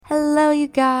you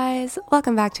guys,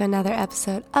 welcome back to another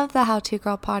episode of the How To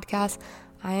Girl podcast.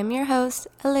 I am your host,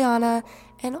 Eliana,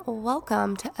 and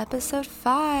welcome to episode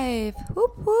 5.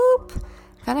 Whoop whoop.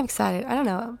 Kind of excited. I don't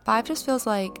know, 5 just feels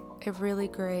like a really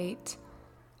great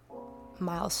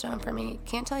milestone for me.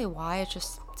 Can't tell you why,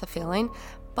 it's a feeling.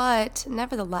 But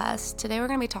nevertheless, today we're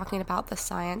going to be talking about the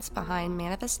science behind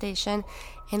manifestation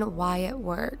and why it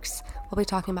works. We'll be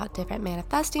talking about different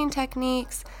manifesting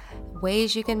techniques,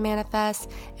 ways you can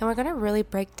manifest, and we're going to really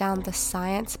break down the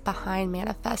science behind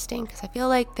manifesting, because I feel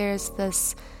like there's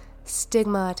this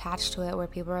stigma attached to it where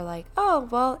people are like, oh,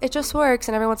 well, it just works,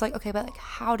 and everyone's like, okay, but like,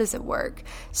 how does it work?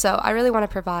 So I really want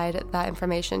to provide that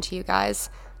information to you guys.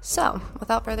 So,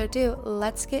 without further ado,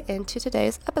 let's get into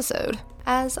today's episode.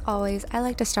 As always, I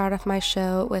like to start off my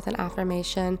show with an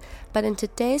affirmation, but in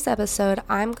today's episode,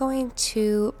 I'm going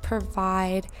to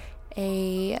provide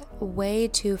a way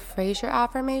to phrase your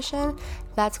affirmation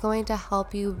that's going to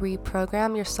help you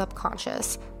reprogram your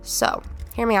subconscious. So,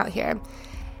 hear me out here.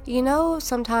 You know,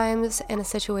 sometimes in a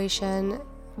situation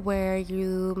where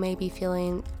you may be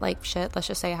feeling like shit, let's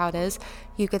just say how it is,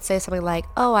 you could say something like,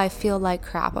 oh, I feel like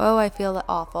crap, oh, I feel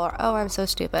awful, or oh, I'm so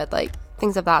stupid, like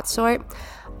things of that sort.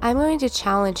 I'm going to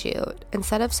challenge you.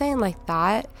 Instead of saying like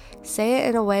that, say it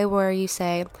in a way where you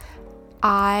say,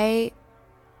 I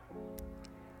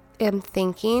am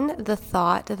thinking the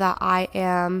thought that I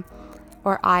am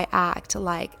or I act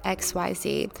like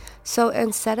XYZ. So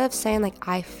instead of saying like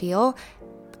I feel,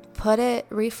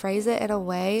 rephrase it in a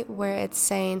way where it's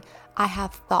saying, I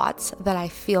have thoughts that I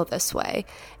feel this way.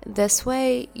 This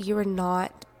way, you're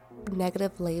not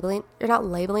labeling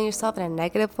yourself in a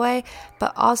negative way,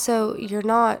 but also you're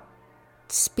not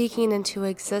speaking into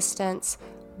existence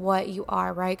what you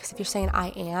are, right? Because if you're saying I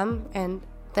am, and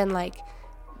then like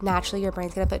naturally your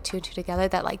brain's gonna put two and two together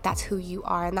that like that's who you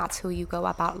are and that's who you go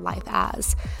about life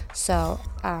as. So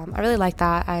I really like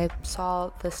that. I saw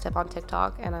this tip on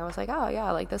TikTok and I was like, oh yeah,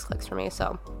 like this clicks for me,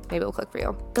 so maybe it will click for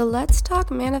you. So let's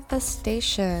talk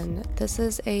manifestation. This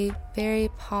is a very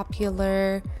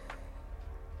popular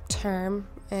term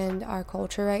in our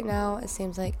culture right now. It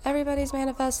seems like everybody's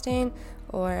manifesting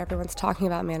or everyone's talking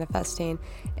about manifesting,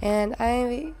 and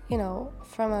I,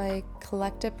 from a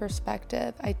collective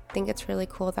perspective, I think it's really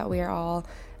cool that we are all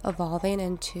evolving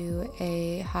into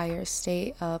a higher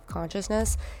state of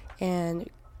consciousness and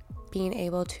being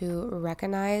able to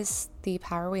recognize the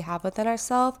power we have within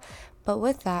ourselves. But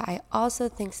with that, I also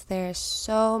think there's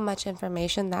so much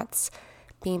information that's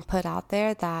being put out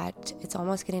there that it's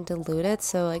almost getting diluted.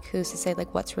 So like, who's to say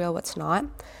like what's real, what's not?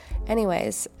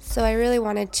 Anyways, so I really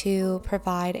wanted to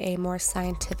provide a more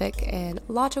scientific and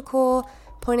logical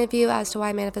point of view as to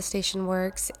why manifestation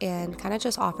works and kind of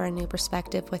just offer a new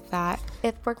perspective with that.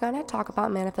 If we're going to talk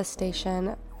about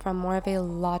manifestation from more of a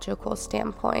logical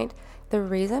standpoint, the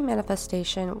reason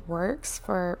manifestation works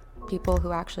for people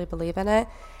who actually believe in it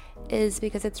is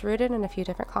because it's rooted in a few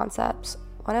different concepts.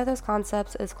 One of those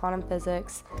concepts is quantum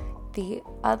physics. The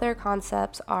other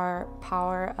concepts are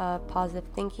power of positive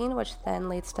thinking, which then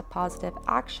leads to positive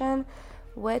action,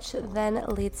 which then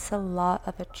leads to law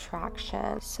of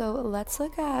attraction. So let's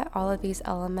look at all of these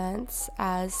elements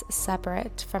as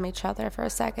separate from each other for a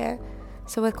second.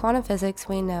 So with quantum physics,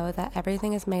 we know that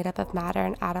everything is made up of matter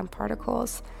and atom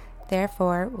particles.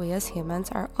 Therefore, we as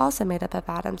humans are also made up of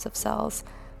atoms of cells.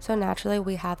 So naturally,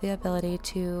 we have the ability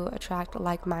to attract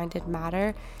like-minded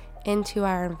matter into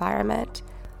our environment,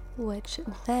 which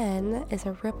then is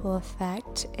a ripple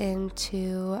effect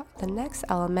into the next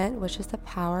element, which is the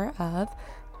power of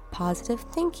positive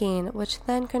thinking, which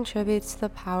then contributes to the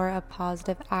power of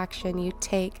positive action you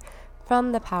take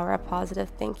from the power of positive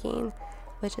thinking,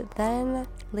 which then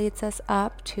leads us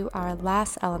up to our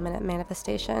last element of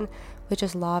manifestation, which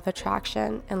is law of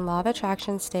attraction. And law of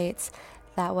attraction states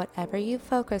that whatever you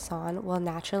focus on will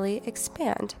naturally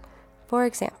expand. For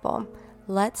example,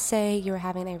 let's say you're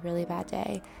having a really bad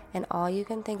day and all you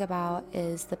can think about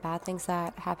is the bad things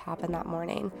that have happened that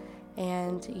morning,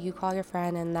 and you call your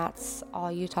friend and that's all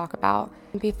you talk about.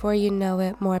 Before you know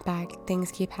it, more bad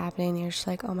things keep happening. You're just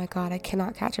like, oh my God, I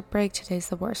cannot catch a break. Today's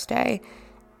the worst day.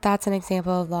 That's an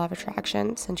example of law of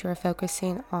attraction. Since you're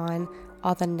focusing on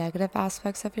all the negative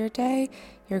aspects of your day,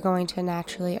 you're going to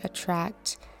naturally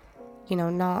attract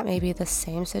not maybe the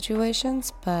same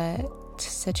situations, but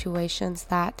situations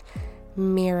that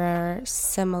mirror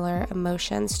similar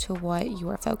emotions to what you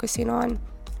are focusing on.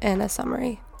 In a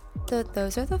summary,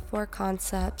 those are the 4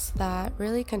 concepts that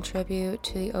really contribute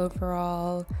to the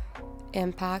overall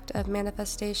impact of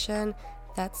manifestation.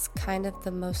 That's kind of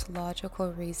the most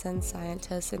logical reason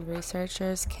scientists and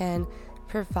researchers can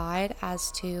provide as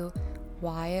to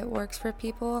why it works for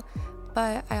people.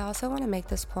 But I also want to make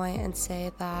this point and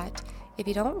say that if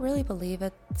you don't really believe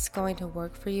it's going to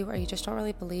work for you, or you just don't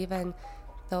really believe in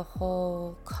the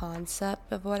whole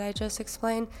concept of what I just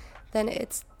explained, then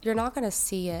you're not going to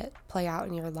see it play out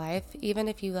in your life. Even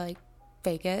if you like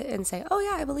fake it and say, oh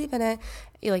yeah, I believe in it,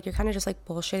 you're kind of just like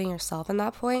bullshitting yourself in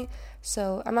that point.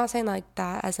 So I'm not saying like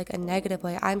that as like a negative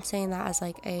way. I'm saying that as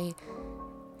like a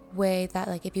way that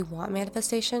like if you want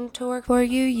manifestation to work for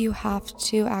you, you have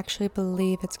to actually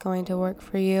believe it's going to work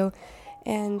for you.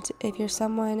 And if you're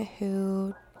someone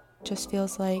who just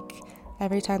feels like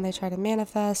every time they try to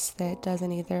manifest that it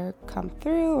doesn't either come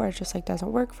through or just like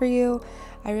doesn't work for you,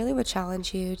 I really would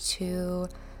challenge you to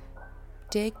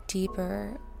dig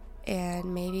deeper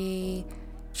and maybe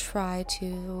try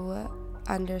to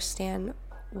understand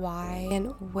why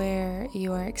and where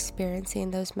you are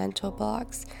experiencing those mental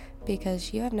blocks,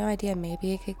 because you have no idea.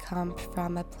 Maybe it could come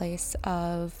from a place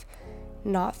of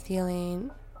not feeling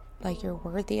like you're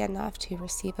worthy enough to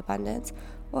receive abundance,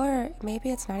 or maybe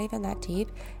it's not even that deep,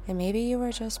 and maybe you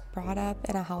were just brought up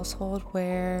in a household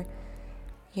where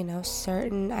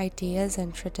certain ideas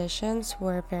and traditions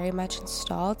were very much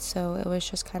installed, so it was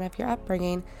just kind of your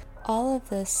upbringing. All of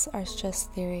this are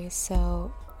just theories,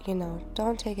 so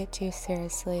don't take it too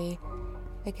seriously.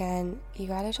 Again, you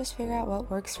gotta just figure out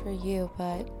what works for you.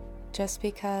 But just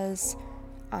because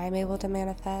I'm able to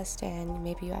manifest and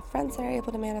maybe you have friends that are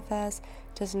able to manifest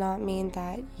does not mean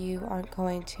that you aren't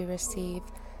going to receive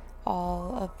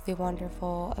all of the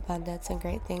wonderful abundance and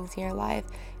great things in your life.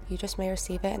 You just may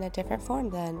receive it in a different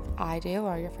form than I do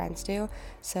or your friends do.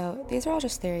 So these are all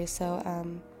just theories, so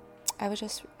I would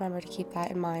just remember to keep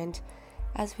that in mind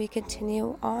as we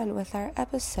continue on with our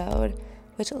episode,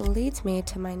 which leads me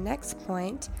to my next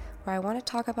point, where I want to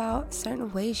talk about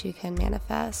certain ways you can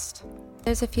manifest.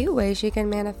 There's a few ways you can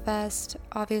manifest.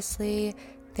 Obviously,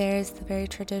 there's the very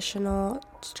traditional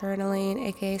journaling,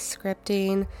 aka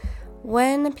scripting.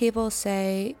 When people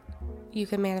say you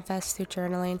can manifest through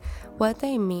journaling, what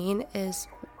they mean is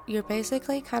you're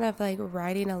basically kind of like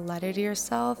writing a letter to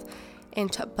yourself,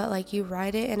 but like you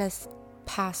write it in a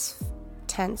past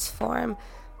tense form.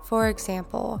 For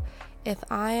example, if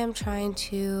I am trying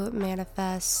to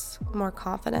manifest more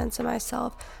confidence in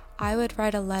myself, I would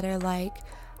write a letter like,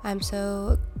 I'm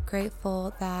so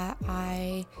grateful that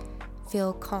I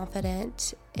feel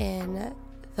confident in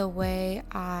the way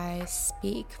I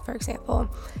speak. For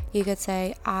example, you could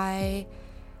say, I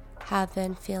have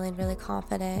been feeling really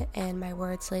confident in my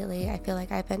words lately. I feel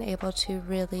like I've been able to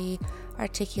really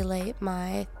articulate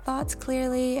my thoughts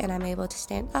clearly, and I'm able to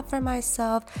stand up for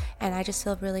myself, and I just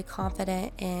feel really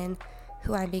confident in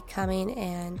who I'm becoming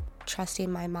and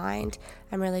trusting my mind.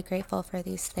 I'm really grateful for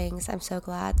these things. I'm so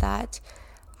glad that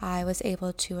I was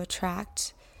able to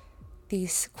attract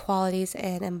these qualities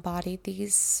and embody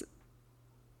these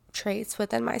traits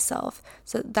within myself.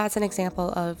 So that's an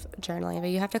example of journaling, but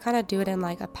you have to kind of do it in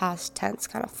like a past tense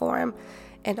kind of form.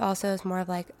 And also it's more of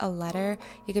like a letter.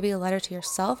 You could be a letter to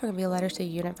yourself, or it could be a letter to the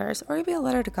universe, or it could be a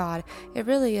letter to God. It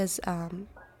really is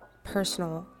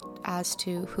personal as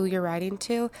to who you're writing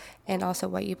to and also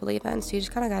what you believe in. So you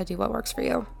just kind of got to do what works for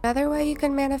you. Another way you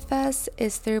can manifest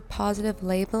is through positive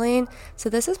labeling. So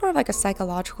this is more of like a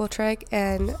psychological trick,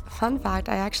 and fun fact,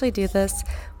 I actually do this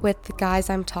with the guys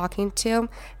I'm talking to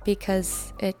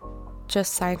because it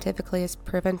just scientifically is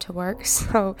proven to work.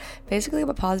 So basically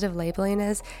what positive labeling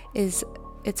is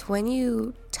it's when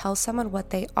you tell someone what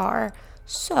they are.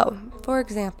 So for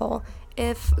example,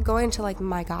 if going to like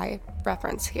my guy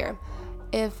reference here,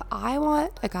 if I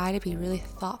want a guy to be really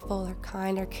thoughtful or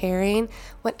kind or caring,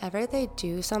 whenever they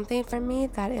do something for me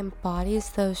that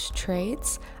embodies those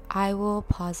traits, I will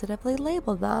positively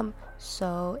label them.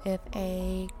 So if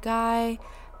a guy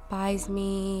buys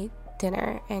me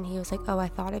dinner and he was like, oh, I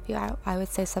thought of you, I would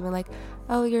say something like,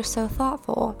 oh, you're so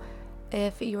thoughtful.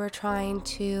 If you were trying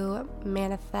to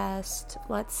manifest,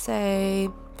 let's say,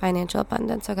 financial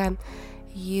abundance, okay,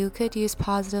 you could use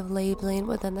positive labeling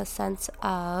within the sense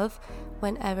of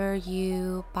whenever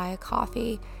you buy a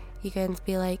coffee, you can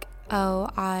be like, oh,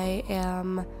 I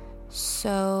am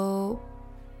so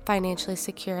financially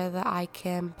secure that I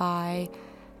can buy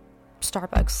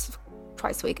Starbucks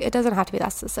twice a week. It doesn't have to be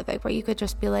that specific, but you could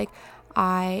just be like,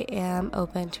 I am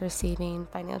open to receiving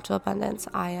financial abundance.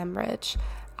 I am rich.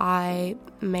 I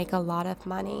make a lot of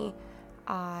money.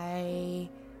 I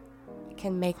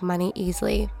can make money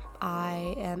easily.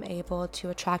 I am able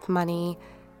to attract money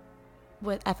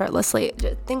with effortlessly,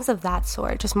 things of that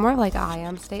sort, just more like I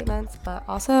am statements. But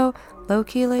also,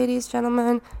 low-key, ladies,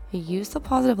 gentlemen, use the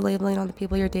positive labeling on the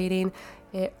people you're dating.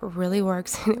 It really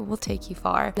works and it will take you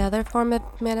far. Another form of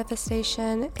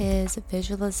manifestation is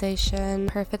visualization.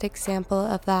 Perfect example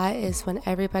of that is when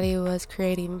everybody was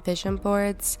creating vision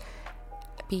boards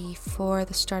before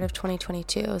the start of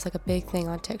 2022. It was like a big thing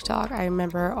on TikTok. I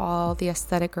remember all the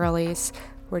aesthetic girlies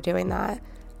were doing that.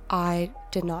 I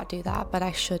did not do that, but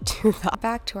I should do that.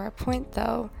 Back to our point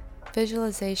though,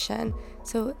 visualization.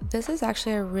 So this is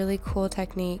actually a really cool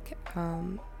technique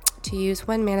to use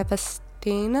when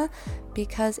manifesting,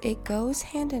 because it goes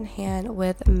hand in hand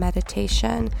with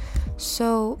meditation.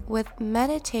 So with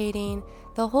meditating,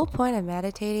 the whole point of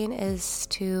meditating is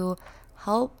to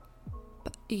help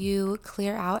you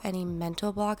clear out any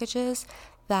mental blockages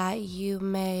that you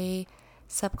may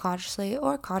subconsciously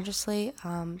or consciously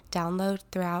download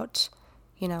throughout,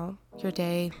 your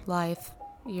day, life,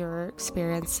 your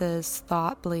experiences,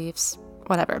 thought, beliefs,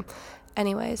 whatever.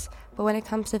 Anyways, but when it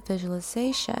comes to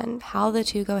visualization, how the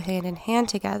two go hand in hand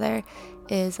together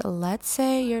is, let's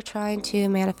say you're trying to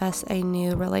manifest a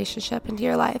new relationship into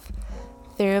your life.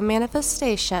 Through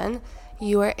manifestation,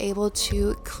 you are able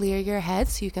to clear your head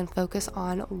so you can focus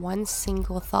on one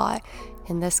single thought.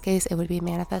 In this case, it would be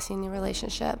manifesting a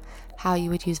relationship. How you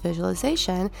would use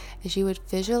visualization is you would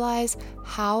visualize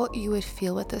how you would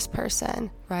feel with this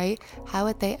person, right? How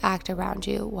would they act around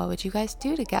you? What would you guys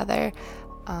do together?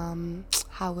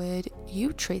 How would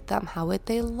you treat them? How would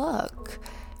they look?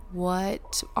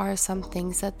 What are some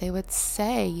things that they would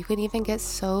say? You can even get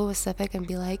so specific and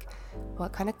be like,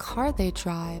 what kind of car they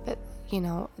drive?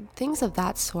 Things of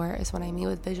that sort is what I mean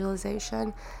with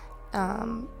visualization.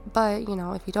 But if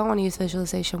you don't want to use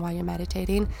visualization while you're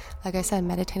meditating, like I said,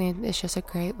 meditating is just a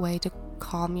great way to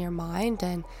calm your mind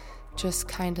and just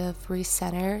kind of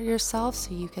recenter yourself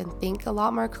so you can think a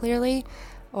lot more clearly,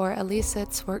 or at least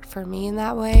it's worked for me in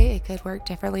that way. It could work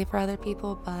differently for other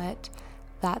people, but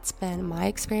that's been my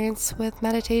experience with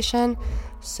meditation.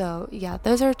 So yeah,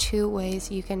 those are two ways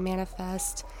you can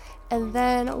manifest. And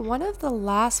then one of the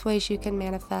last ways you can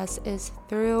manifest is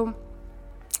through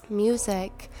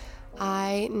music.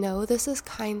 I know this is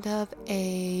kind of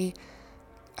I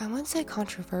wouldn't say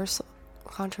controversial.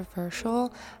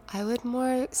 I would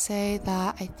more say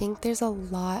that I think there's a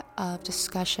lot of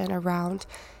discussion around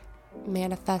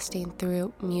manifesting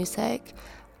through music.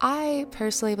 I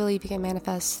personally believe you can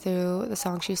manifest through the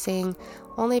songs you sing,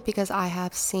 only because I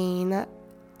have seen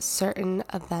certain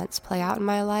events play out in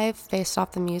my life based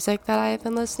off the music that I've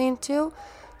been listening to.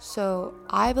 So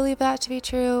I believe that to be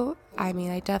true. I mean,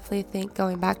 I definitely think,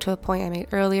 going back to a point I made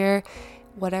earlier,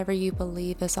 whatever you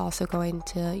believe is also going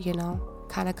to,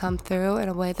 kind of come through in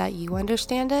a way that you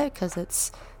understand it, because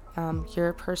it's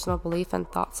your personal belief and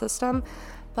thought system.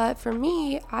 But for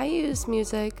me, I use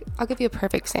music. I'll give you a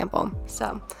perfect example.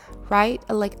 So, right,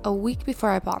 like a week before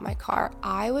I bought my car,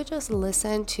 I would just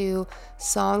listen to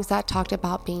songs that talked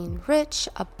about being rich,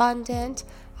 abundant.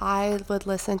 I would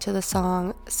listen to the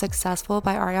song Successful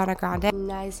by Ariana Grande. You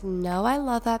guys know I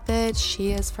love that bitch.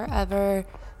 She is forever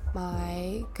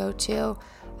my go-to.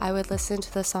 I would listen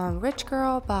to the song Rich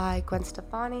Girl by Gwen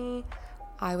Stefani.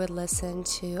 I would listen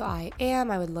to I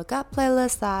would look up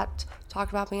playlists that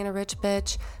talked about being a rich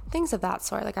bitch, things of that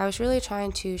sort. Like, I was really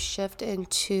trying to shift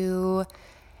into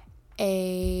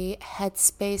a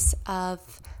headspace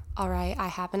of, all right, I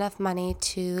have enough money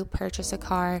to purchase a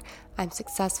car. I'm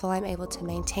successful. I'm able to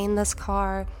maintain this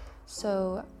car.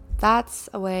 So that's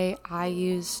a way I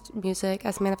used music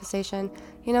as manifestation.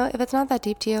 If it's not that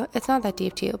deep to you, it's not that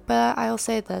deep to you. But I will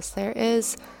say this, there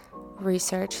is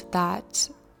research that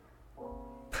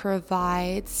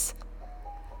provides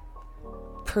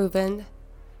proven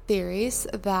theories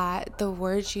that the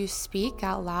words you speak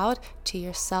out loud to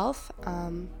yourself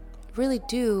really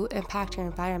do impact your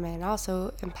environment and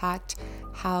also impact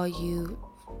how you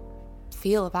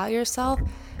feel about yourself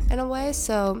in a way.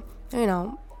 So,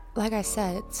 like I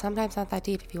said, it's sometimes not that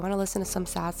deep. If you want to listen to some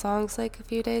sad songs like a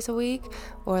few days a week,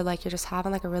 or like you're just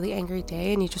having like a really angry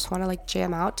day and you just want to like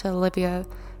jam out to Olivia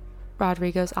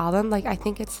Rodrigo's album, like, I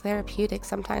think it's therapeutic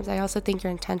sometimes. I also think your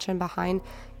intention behind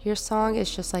your song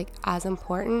is just like as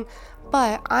important.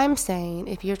 But I'm saying,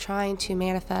 if you're trying to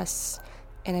manifest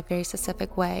in a very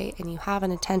specific way and you have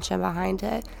an intention behind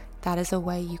it, that is a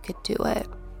way you could do it.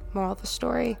 Moral of the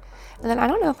story. And then I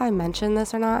don't know if I mentioned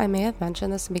this or not. I may have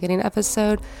mentioned this in the beginning of the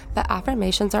episode, but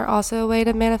affirmations are also a way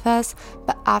to manifest.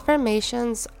 But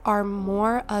affirmations are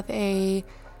more of a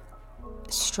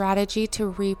strategy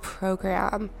to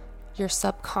reprogram your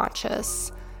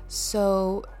subconscious.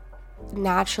 So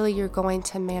naturally you're going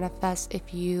to manifest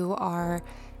if you are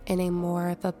in a more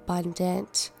of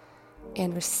abundant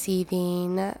and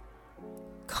receiving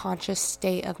conscious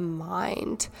state of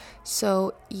mind.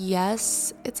 So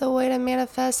yes, it's a way to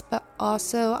manifest, but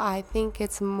also I think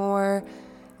it's more,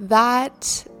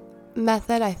 that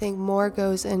method I think more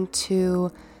goes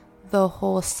into the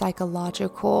whole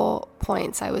psychological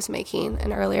points I was making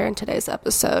earlier in today's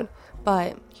episode.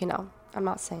 But I'm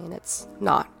not saying it's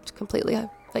not completely, I'm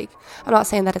not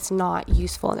saying that it's not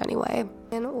useful in any way.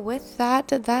 And with that,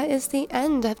 that is the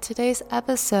end of today's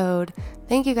episode.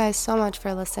 Thank you guys so much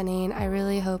for listening. I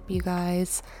really hope you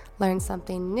guys learned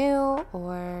something new,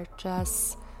 or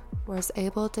just was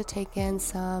able to take in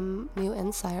some new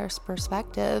insight or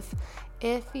perspective.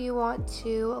 If you want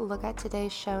to look at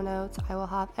today's show notes, I will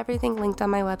have everything linked on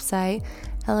my website,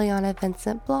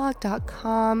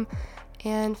 elianavincentblog.com.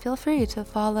 And feel free to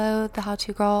follow the How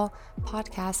To Girl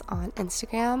podcast on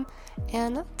Instagram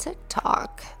and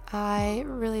TikTok. I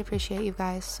really appreciate you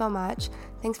guys so much.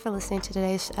 Thanks for listening to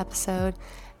today's episode.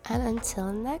 And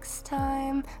until next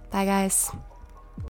time, bye guys.